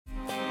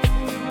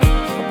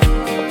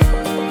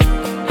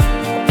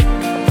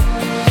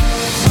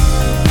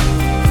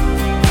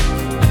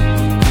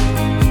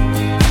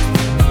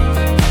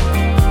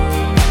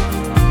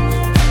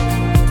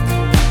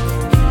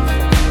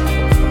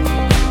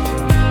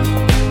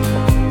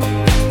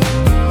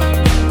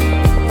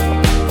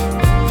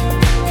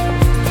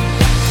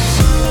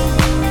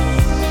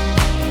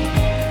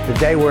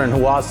Today we're in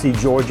Hiwassee,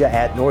 Georgia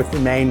at North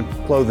and Main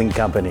Clothing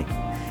Company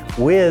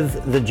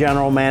with the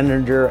general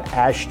manager,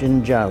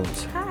 Ashton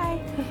Jones. Hi.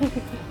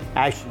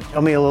 Ashton,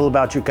 tell me a little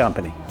about your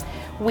company.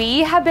 We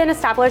have been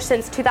established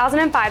since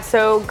 2005,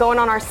 so going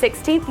on our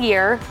 16th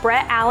year.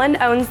 Brett Allen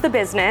owns the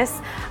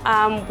business.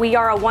 We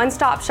are a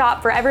one-stop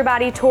shop for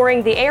everybody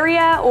touring the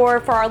area, or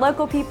for our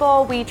local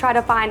people, we try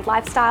to find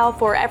lifestyle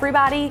for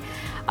everybody.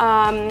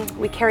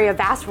 We carry a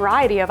vast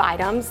variety of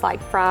items,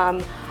 like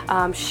from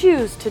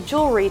shoes to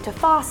jewelry to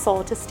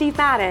Fossil to Steve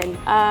Madden,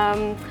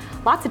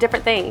 lots of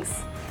different things.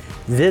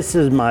 This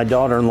is my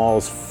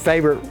daughter-in-law's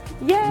favorite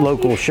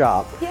local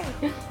shop. Yay.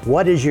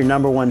 What is your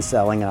number one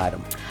selling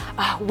item?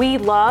 We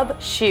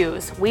love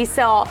shoes. We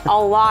sell a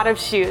lot of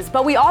shoes,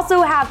 but we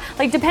also have,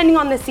 like, depending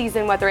on the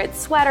season, whether it's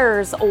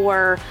sweaters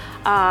or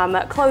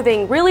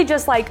clothing, really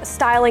just like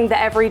styling the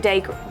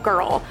everyday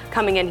girl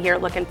coming in here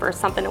looking for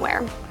something to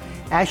wear.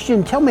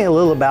 Ashton, tell me a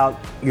little about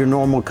your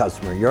normal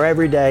customer, your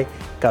everyday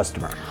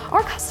customer.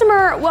 Our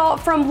customer, well,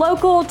 from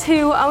local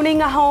to owning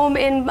a home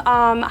in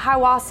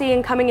Hiwassee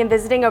and coming and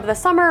visiting over the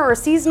summer or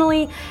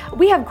seasonally,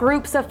 we have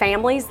groups of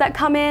families that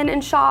come in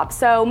and shop.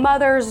 So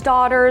mothers,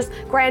 daughters,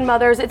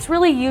 grandmothers. It's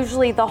really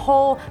usually the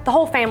whole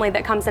family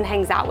that comes and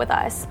hangs out with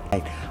us.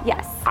 Hey,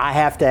 Yes. I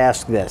have to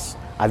ask this.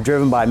 I've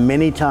driven by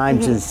many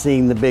times and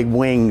seen the big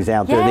wings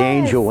out there, the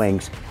angel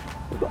wings.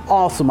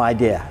 Awesome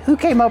idea. Who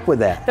came up with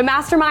that? The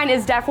mastermind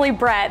is definitely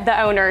Brett,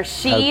 the owner.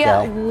 She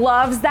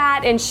loves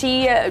that, and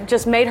she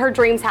just made her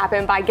dreams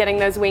happen by getting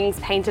those wings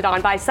painted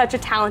on by such a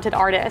talented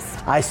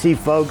artist. I see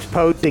folks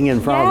posting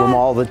in front of them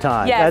all the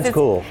time. Yes, That's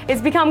cool.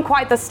 It's become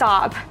quite the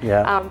stop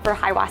for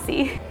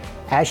Hiwassee.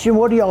 Ashton,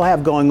 what do y'all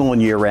have going on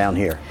year round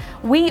here?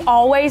 We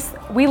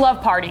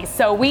love parties,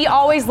 so we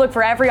always look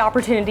for every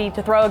opportunity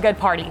to throw a good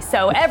party.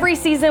 So every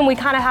season we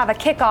kind of have a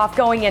kickoff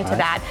going into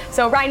that.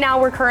 So right now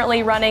we're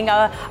currently running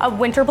a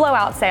winter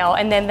blowout sale,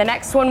 and then the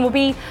next one will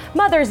be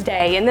Mother's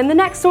Day, and then the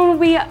next one will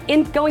be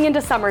going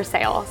into summer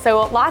sale.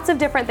 So lots of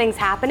different things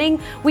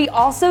happening. We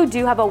also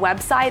do have a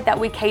website that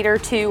we cater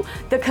to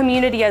the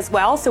community as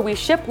well. So we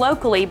ship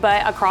locally,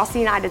 but across the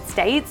United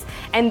States,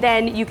 and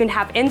then you can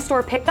have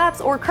in-store pickups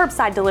or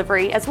curbside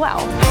delivery as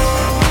well.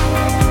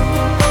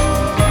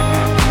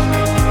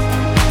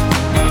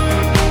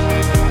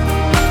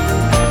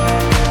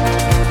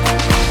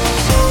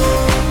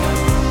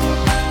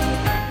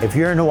 If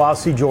you're in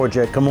Hiwassee,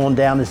 Georgia, come on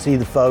down to see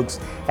the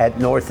folks at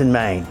North and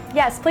Main.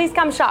 Yes, please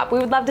come shop. We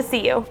would love to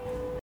see you.